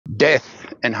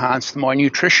Death enhanced my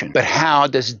nutrition. But how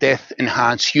does death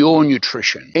enhance your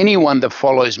nutrition? Anyone that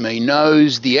follows me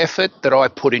knows the effort that I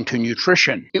put into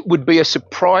nutrition. It would be a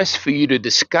surprise for you to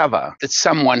discover that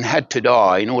someone had to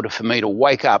die in order for me to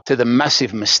wake up to the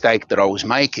massive mistake that I was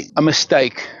making. A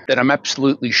mistake that I'm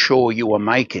absolutely sure you are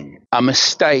making. A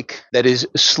mistake that is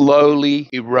slowly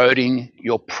eroding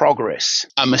your progress.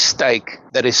 A mistake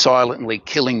that is silently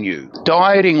killing you.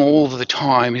 Dieting all the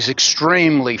time is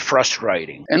extremely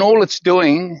frustrating, and all it's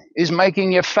doing is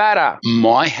making you fatter.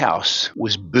 My house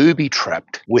was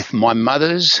booby-trapped with my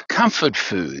mother's comfort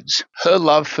foods. Her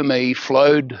love for me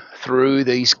flowed through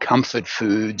these comfort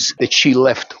foods that she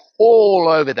left all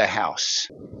over the house.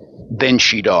 Then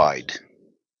she died.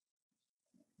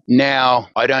 Now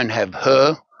I don't have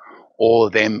her or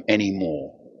them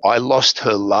anymore. I lost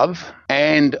her love,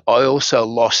 and I also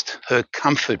lost her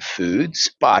comfort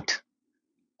foods, but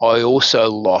I also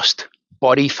lost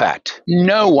body fat.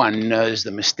 No one knows the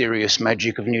mysterious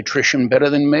magic of nutrition better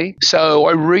than me. So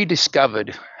I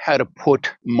rediscovered how to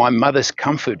put my mother's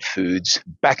comfort foods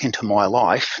back into my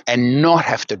life and not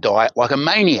have to diet like a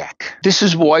maniac. This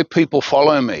is why people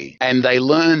follow me, and they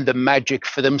learn the magic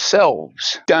for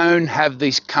themselves. Don't have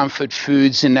these comfort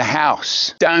foods in the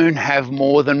house. Don't have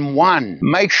more than one.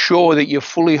 Make sure that you're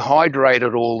fully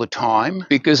hydrated all the time,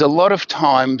 because a lot of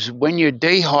times when you're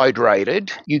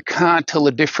dehydrated, you can't tell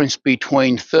the difference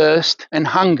between thirst and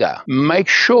hunger. Make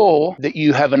sure that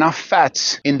you have enough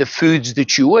fats in the foods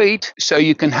that you eat so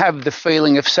you can have the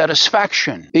feeling of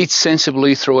satisfaction. Eat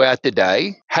sensibly throughout the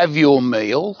day, have your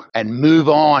meal, and move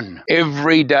on.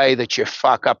 Every day that you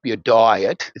fuck up your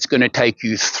diet, it's going to take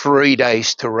you 3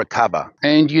 days to recover.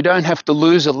 And you don't have to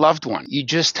lose a loved one. You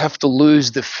just have to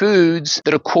lose the foods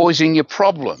that are causing you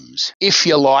problems. If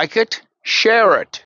you like it, share it.